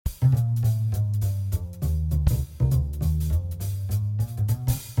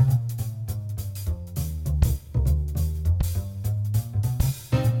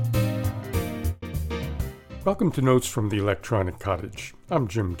Welcome to Notes from the Electronic Cottage. I'm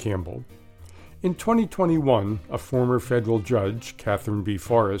Jim Campbell. In 2021, a former federal judge, Catherine B.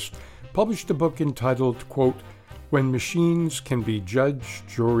 Forrest, published a book entitled, quote, When Machines Can Be Judge,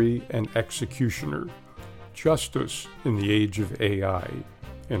 Jury, and Executioner, Justice in the Age of AI,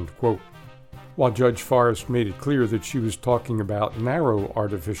 end quote. While Judge Forrest made it clear that she was talking about narrow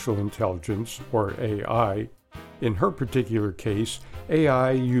artificial intelligence, or AI, in her particular case,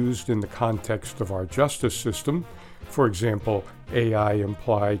 AI used in the context of our justice system, for example, AI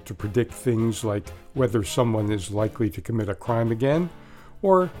implied to predict things like whether someone is likely to commit a crime again,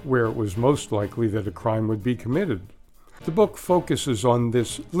 or where it was most likely that a crime would be committed. The book focuses on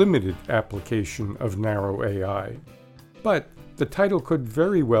this limited application of narrow AI. But the title could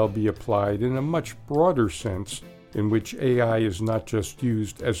very well be applied in a much broader sense, in which AI is not just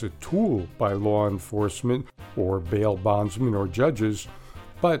used as a tool by law enforcement or bail bondsmen or judges,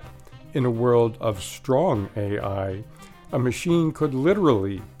 but in a world of strong AI, a machine could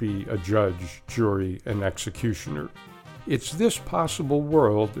literally be a judge, jury, and executioner. It's this possible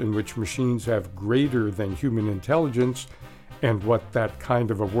world in which machines have greater than human intelligence, and what that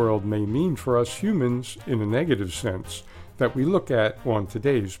kind of a world may mean for us humans in a negative sense, that we look at on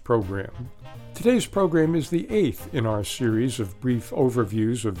today's program. Today's program is the 8th in our series of brief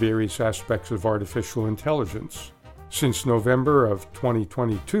overviews of various aspects of artificial intelligence. Since November of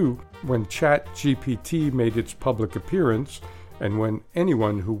 2022, when ChatGPT made its public appearance, and when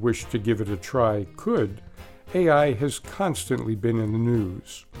anyone who wished to give it a try could, AI has constantly been in the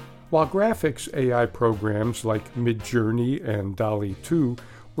news. While graphics AI programs like Midjourney and DALL-E 2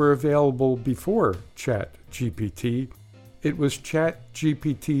 were available before ChatGPT, it was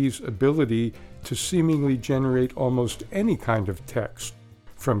ChatGPT's ability to seemingly generate almost any kind of text,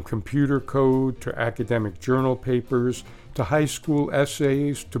 from computer code to academic journal papers to high school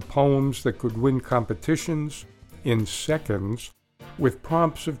essays to poems that could win competitions in seconds, with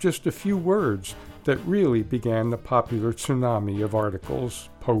prompts of just a few words that really began the popular tsunami of articles,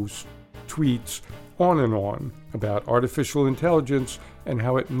 posts, tweets, on about artificial intelligence and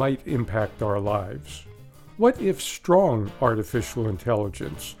how it might impact our lives. What if strong artificial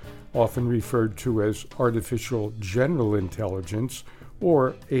intelligence, often referred to as artificial general intelligence,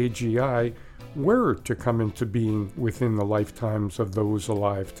 or AGI, were to come into being within the lifetimes of those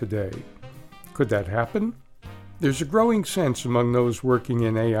alive today? Could that happen? There's a growing sense among those working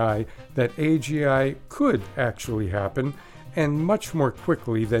in AI that AGI could actually happen, and much more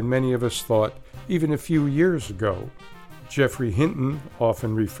quickly than many of us thought even a few years ago. Geoffrey Hinton,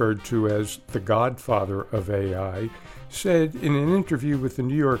 often referred to as the godfather of AI, said in an interview with the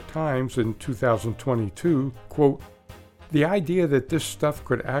New York Times in 2022, quote, "The idea that this stuff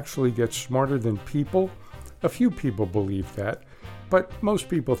could actually get smarter than people, a few people believed that, but most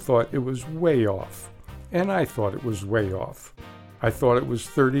people thought it was way off. And I thought it was way off. I thought it was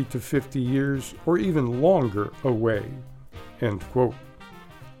 30 to 50 years or even longer away." End quote.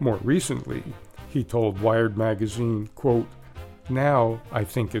 More recently, he told Wired magazine, quote, "Now I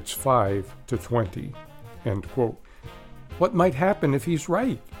think it's 5 to 20, end quote. What might happen if he's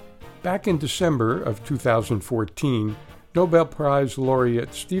right? Back in December of 2014, Nobel Prize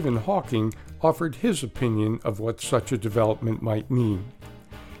laureate Stephen Hawking offered his opinion of what such a development might mean.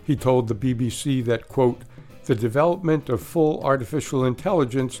 He told the BBC that, quote, "The development of full artificial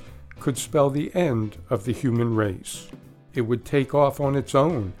intelligence could spell the end of the human race. It would take off on its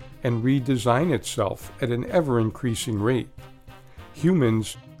own and redesign itself at an ever-increasing rate.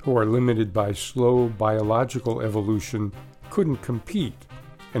 Humans, who are limited by slow biological evolution, couldn't compete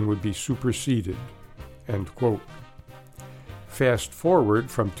and would be superseded." End quote. Fast forward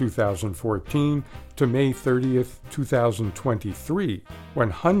from 2014 to May 30th, 2023,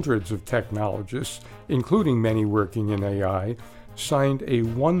 when hundreds of technologists, including many working in AI, signed a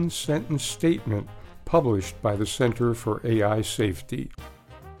one-sentence statement published by the Center for AI Safety.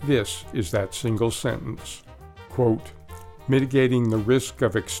 This is that single sentence. Quote, "Mitigating the risk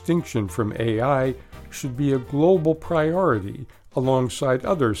of extinction from AI should be a global priority alongside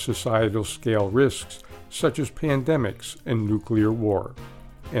other societal scale risks such as pandemics and nuclear war."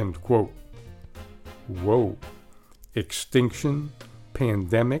 End quote. Whoa. Extinction,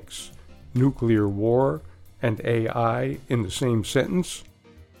 pandemics, nuclear war, and AI in the same sentence?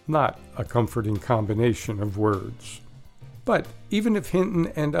 Not a comforting combination of words. But even if Hinton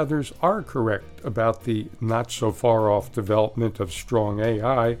and others are correct about the not-so-far-off development of strong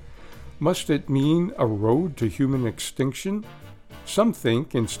AI, must it mean a road to human extinction? Some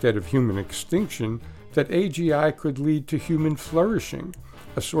think, instead of human extinction, that AGI could lead to human flourishing,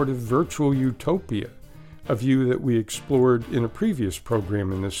 a sort of virtual utopia, a view that we explored in a previous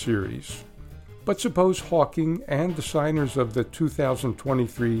program in this series. But suppose Hawking and the signers of the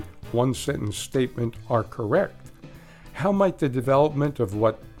 2023 one-sentence statement are correct. How might the development of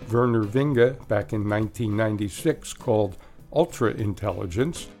what Werner Vinge back in 1996 called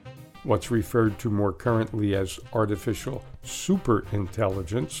ultra-intelligence, what's referred to more currently as artificial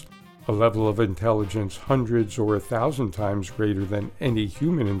superintelligence, a level of intelligence hundreds or 1,000 times greater than any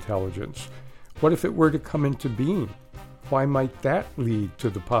human intelligence, what if it were to come into being? Why might that lead to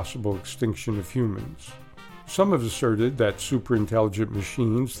the possible extinction of humans? Some have asserted that superintelligent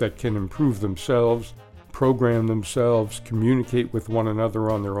machines that can improve themselves, program themselves, communicate with one another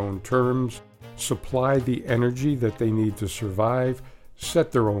on their own terms, supply the energy that they need to survive,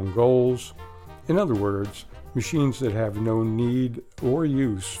 set their own goals. In other words, machines that have no need or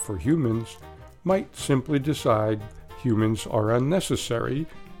use for humans might simply decide humans are unnecessary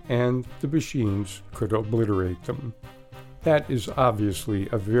and the machines could obliterate them. That is obviously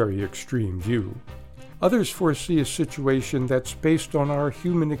a very extreme view. Others foresee a situation that's based on our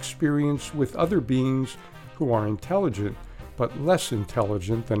human experience with other beings who are intelligent but less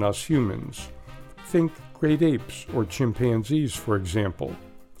intelligent than us humans. Think great apes or chimpanzees, for example.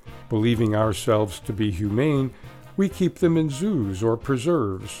 Believing ourselves to be humane, we keep them in zoos or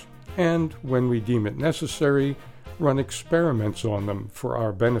preserves, and when we deem it necessary, run experiments on them for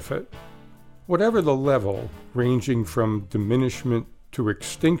our benefit. Whatever the level, ranging from diminishment to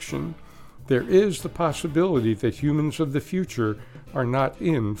extinction, there is the possibility that humans of the future are not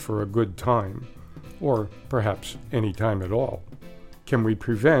in for a good time, or perhaps any time at all. Can we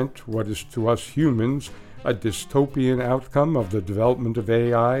prevent what is to us humans a dystopian outcome of the development of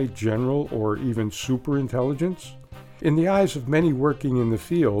AI, general or even superintelligence? In the eyes of many working in the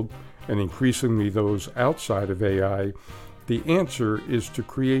field, and increasingly those outside of AI, the answer is to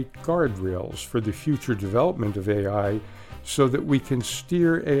create guardrails for the future development of AI so that we can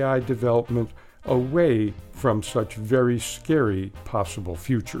steer AI development away from such very scary possible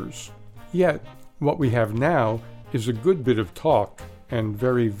futures. Yet, what we have now is a good bit of talk and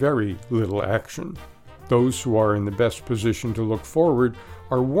very, very little action. Those who are in the best position to look forward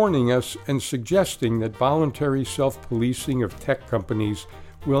are warning us and suggesting that voluntary self-policing of tech companies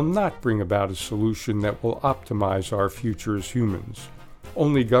will not bring about a solution that will optimize our future as humans.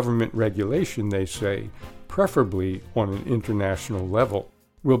 Only government regulation, they say, preferably on an international level,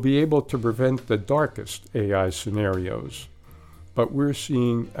 will be able to prevent the darkest AI scenarios. But we're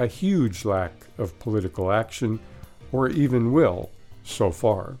seeing a huge lack of political action, or even will, so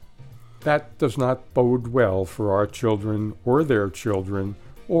far. That does not bode well for our children or their children,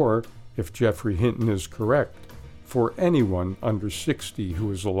 or, if Geoffrey Hinton is correct, for anyone under 60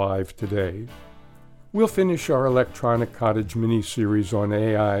 who is alive today. We'll finish our Electronic Cottage mini-series on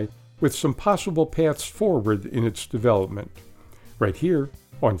AI with some possible paths forward in its development, right here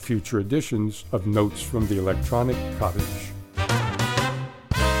on future editions of Notes from the Electronic Cottage.